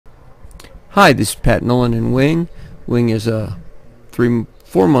Hi, this is Pat Nolan and Wing. Wing is a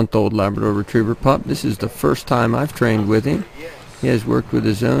 4-month-old Labrador Retriever pup. This is the first time I've trained with him. He has worked with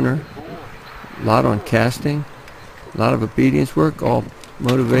his owner a lot on casting, a lot of obedience work, all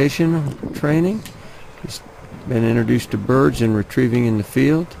motivation training. He's been introduced to birds and retrieving in the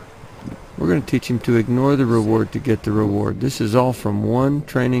field. We're going to teach him to ignore the reward to get the reward. This is all from one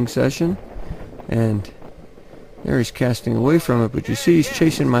training session, and there he's casting away from it, but you see he's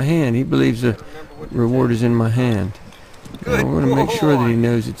chasing my hand. He believes the reward is in my hand. Now we're going to make sure that he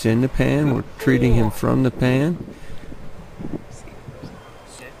knows it's in the pan. We're treating him from the pan.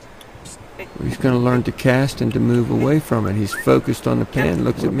 He's going to learn to cast and to move away from it. He's focused on the pan,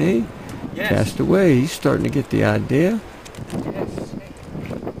 looks at me, cast away. He's starting to get the idea.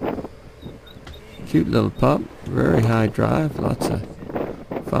 Cute little pup, very high drive, lots of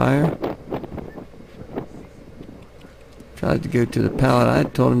fire. Tried to go to the pallet. I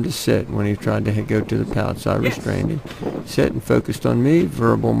had told him to sit when he tried to go to the pallet, so I restrained him. Sit and focused on me,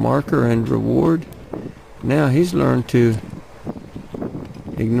 verbal marker and reward. Now he's learned to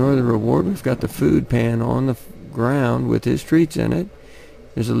ignore the reward. We've got the food pan on the ground with his treats in it.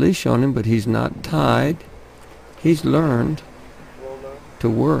 There's a leash on him, but he's not tied. He's learned to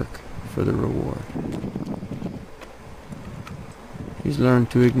work for the reward. He's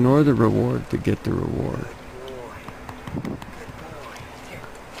learned to ignore the reward to get the reward.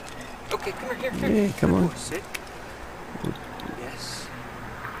 Okay, come here. Hey, come on. Sit. Yes.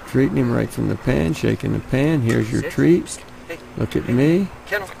 Treating him right from the pan, shaking the pan. Here's your Sit. treat. Hey. Look at me.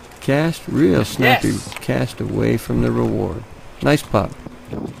 Kennel. Cast, real snappy Yes. cast away from the reward. Nice pup.